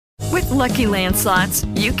Lucky Land Slots,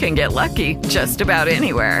 you can get lucky just about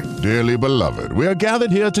anywhere. Dearly beloved, we are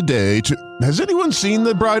gathered here today to... Has anyone seen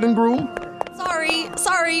the bride and groom?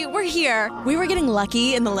 Sorry, we're here. We were getting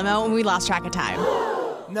lucky in the limo and we lost track of time.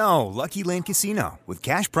 No, Lucky Land Casino, with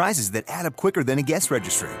cash prizes that add up quicker than a guest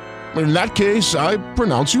registry. In that case, I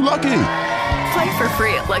pronounce you lucky. Play for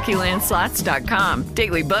free at LuckyLandSlots.com.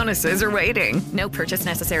 Daily bonuses are waiting. No purchase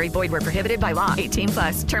necessary. Void where prohibited by law.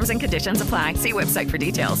 18+. Terms and conditions apply. See website for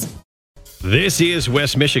details. This is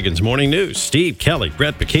West Michigan's Morning News. Steve Kelly,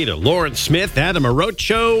 Brett Paquita, Lauren Smith, Adam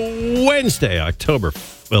Arocho, Wednesday, October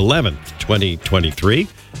 11th, 2023.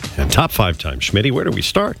 And top 5 times. Schmitty, where do we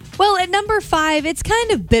start? Well, at number 5, it's kind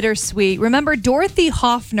of bittersweet. Remember, Dorothy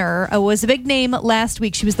Hoffner was a big name last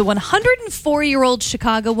week. She was the 104-year-old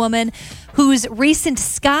Chicago woman whose recent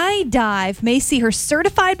skydive may see her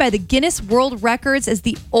certified by the Guinness World Records as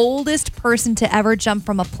the oldest person to ever jump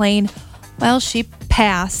from a plane. Well, she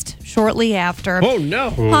passed shortly after. Oh, no.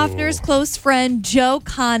 Hoffner's close friend, Joe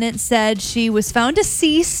Conant, said she was found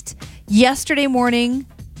deceased Monday morning,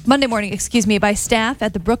 by staff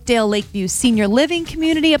at the Brookdale Lakeview Senior Living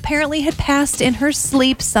Community. Apparently had passed in her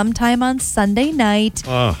sleep sometime on Sunday night.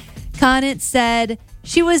 Conant said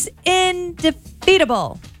she was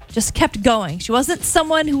indefeatable. Just kept going. She wasn't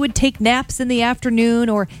someone who would take naps in the afternoon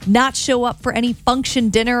or not show up for any function,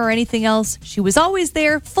 dinner, or anything else. She was always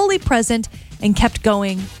there, fully present, and kept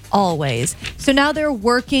going always. So now they're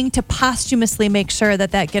working to posthumously make sure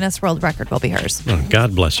that Guinness World Record will be hers. Oh,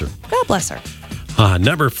 God bless her. God bless her.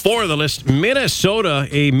 Number 4 on the list, Minnesota.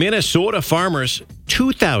 A Minnesota farmer's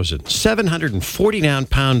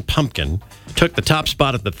 2,749-pound pumpkin took the top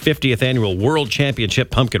spot at the 50th annual World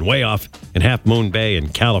Championship Pumpkin Weigh-Off in Half Moon Bay in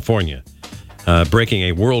California, breaking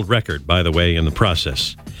a world record, by the way, in the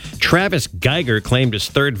process. Travis Geiger claimed his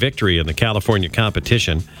 3rd victory in the California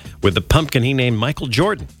competition with the pumpkin he named Michael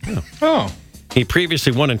Jordan. Oh. He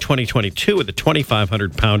previously won in 2022 with a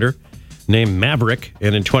 2,500-pounder named Maverick,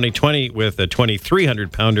 and in 2020 with a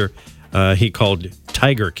 2,300-pounder he called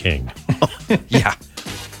Tiger King. Yeah.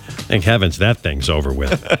 Thank heavens that thing's over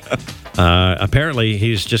with. Apparently,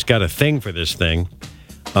 he's just got a thing for this thing.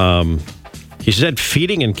 He said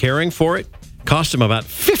feeding and caring for it cost him about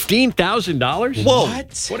 $15,000. Whoa.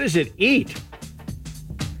 What does it eat?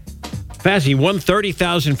 Faz, he won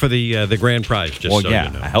 $30,000 for the grand prize, just so you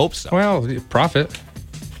know. I hope so. Well, profit.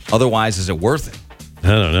 Otherwise, is it worth it?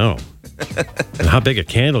 I don't know. And how big a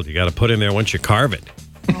candle do you got to put in there once you carve it?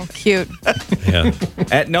 Oh, cute. Yeah.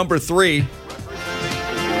 At number 3. United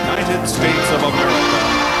States of America,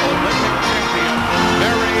 Olympic champion,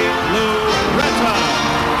 Mary Lou Retton.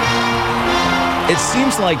 It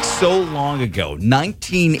seems like so long ago,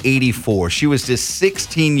 1984. She was just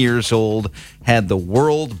 16 years old, had the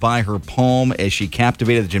world by her palm as she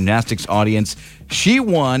captivated the gymnastics audience. She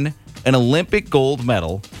won an Olympic gold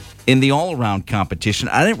medal in the all-around competition.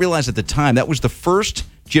 I didn't realize at the time that was the first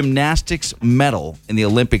gymnastics medal in the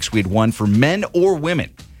Olympics we had won for men or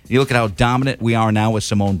women. You look at how dominant we are now with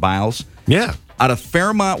Simone Biles. Yeah. Out of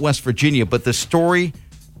Fairmont, West Virginia, but the story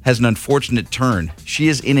has an unfortunate turn. She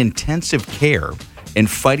is in intensive care and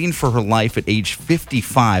fighting for her life at age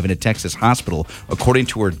 55 in a Texas hospital, according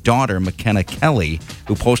to her daughter, McKenna Kelly,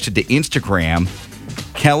 who posted to Instagram.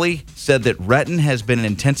 Kelly said that Retton has been in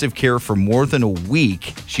intensive care for more than a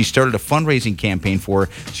week. She started a fundraising campaign for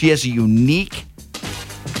her. She has a unique,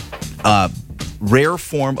 rare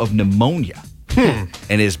form of pneumonia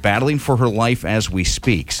and is battling for her life as we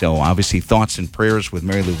speak. So obviously thoughts and prayers with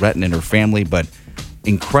Mary Lou Retton and her family, but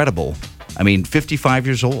incredible. I mean, 55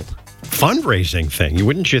 years old. Fundraising thing.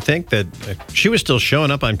 Wouldn't you think that she was still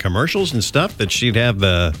showing up on commercials and stuff, that she'd have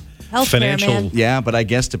the Healthcare, financial... man. Yeah, but I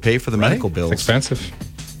guess to pay for the medical bills. It's expensive.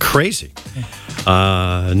 Crazy.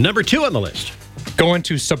 Number 2 on the list. Going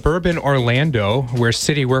to suburban Orlando, where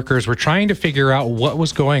city workers were trying to figure out what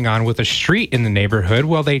was going on with a street in the neighborhood.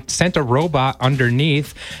 Well, they sent a robot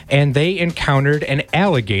underneath, and they encountered an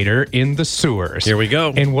alligator in the sewers. Here we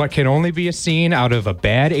go. In what can only be a scene out of a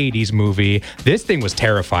bad 80s movie. This thing was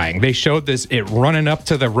terrifying. They showed it running up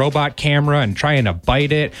to the robot camera and trying to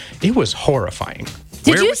bite it. It was horrifying.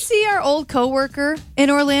 Did you see our old coworker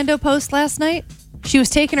in Orlando post last night? She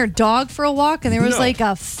was taking her dog for a walk, and there was like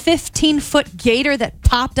a 15-foot gator that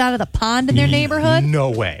popped out of the pond in their neighborhood.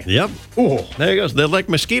 No way. Yep. Oh, there you go. They're like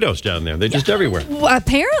mosquitoes down there. They're just everywhere. Well,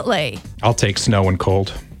 apparently. I'll take snow and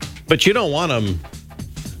cold. But you don't want them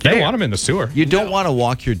You don't want them in the sewer. You don't want to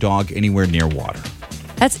walk your dog anywhere near water.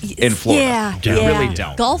 That's in Florida. Yeah, You really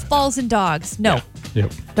don't. Golf balls and dogs. No.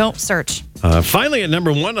 Yep. Don't search. Finally, at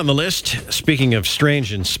number 1 on the list, speaking of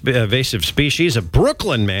strange and evasive species, a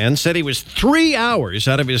Brooklyn man said he was 3 hours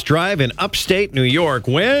out of his drive in upstate New York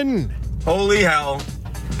when... Holy hell.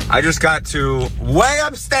 I just got to way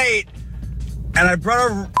upstate, and I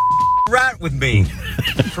brought a rat with me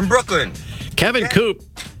from Brooklyn. Kevin Coop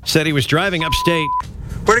said he was driving upstate.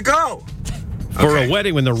 Where'd it go? For a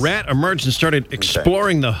wedding when the rat emerged and started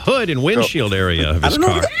exploring the hood and windshield area of his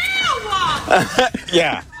car.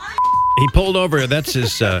 Yeah. He pulled over. That's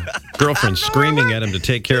his girlfriend screaming at him to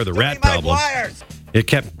take care of the rat problem. It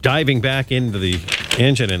kept diving back into the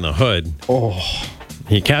engine in the hood. Oh.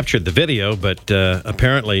 He captured the video, but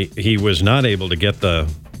apparently he was not able to get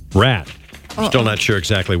the rat. Still not sure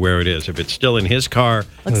exactly where it is. If it's still in his car.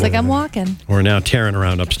 Looks like I'm walking. Or now tearing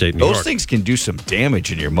around upstate New York. Those things can do some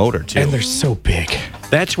damage in your motor, too. And they're so big.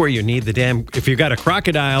 That's where you need the damn... If you got a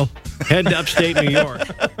crocodile, head to upstate New York.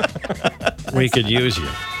 We could use you.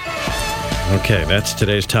 Okay, that's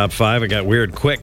today's top 5. It got weird quick.